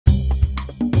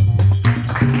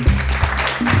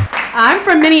I'm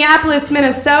from Minneapolis,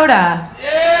 Minnesota.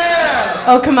 Yeah!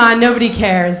 Oh, come on, nobody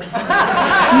cares.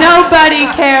 Nobody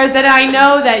cares, and I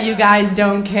know that you guys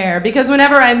don't care, because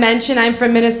whenever I mention I'm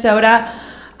from Minnesota,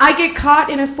 I get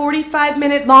caught in a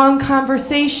 45-minute long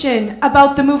conversation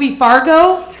about the movie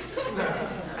Fargo.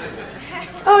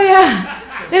 Oh, yeah.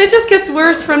 And it just gets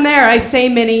worse from there. I say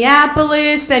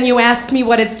Minneapolis, then you ask me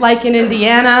what it's like in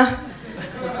Indiana.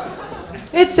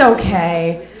 It's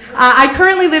okay. I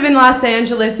currently live in Los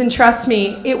Angeles, and trust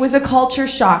me, it was a culture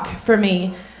shock for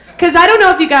me. Because I don't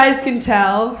know if you guys can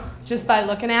tell just by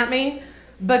looking at me,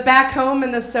 but back home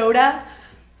in Minnesota,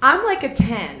 I'm like a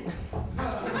 10.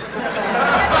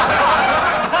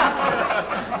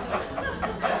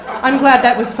 I'm glad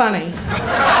that was funny.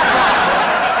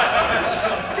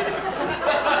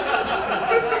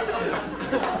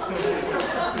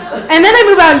 And then I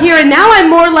move out here, and now I'm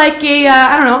more like a,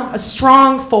 I don't know, a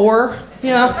strong 4, you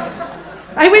know?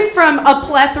 I went from a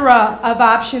plethora of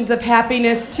options of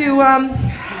happiness to, a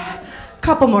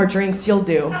couple more drinks, you'll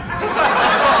do.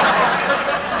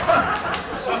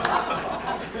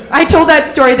 I told that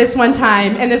story this one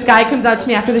time, and this guy comes up to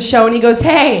me after the show, and he goes,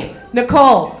 "Hey,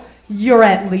 Nicole, you're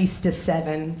at least a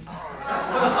 7.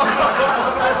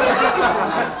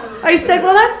 I said,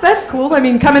 well, that's cool. I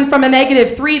mean, coming from a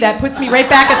 -3, that puts me right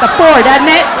back at the 4, doesn't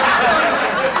it?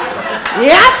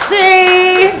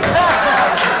 Yahtzee!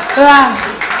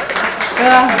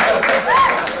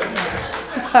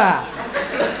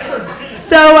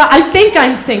 So I think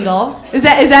I'm single. Is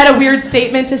that a weird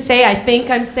statement to say? I think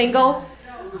I'm single?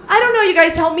 I don't know. You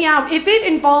guys help me out. If it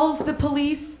involves the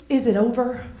police, is it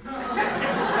over?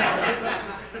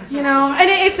 You know, and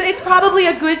it's probably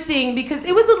a good thing because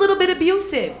it was a little bit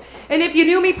abusive. And if you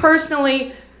knew me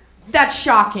personally, that's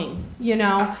shocking, you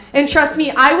know. And trust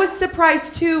me, I was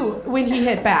surprised too when he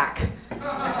hit back.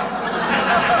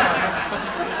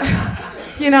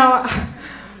 You know,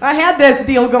 I had this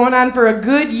deal going on for a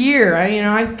good year.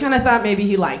 I kind of thought maybe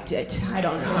he liked it. I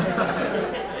don't know.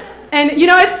 And you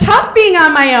know, it's tough being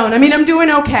on my own. I mean, I'm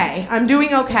doing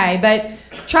okay. But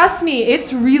trust me,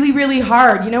 it's really, really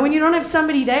hard. You know, when you don't have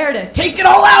somebody there to take it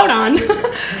all out on.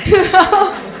 You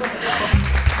know?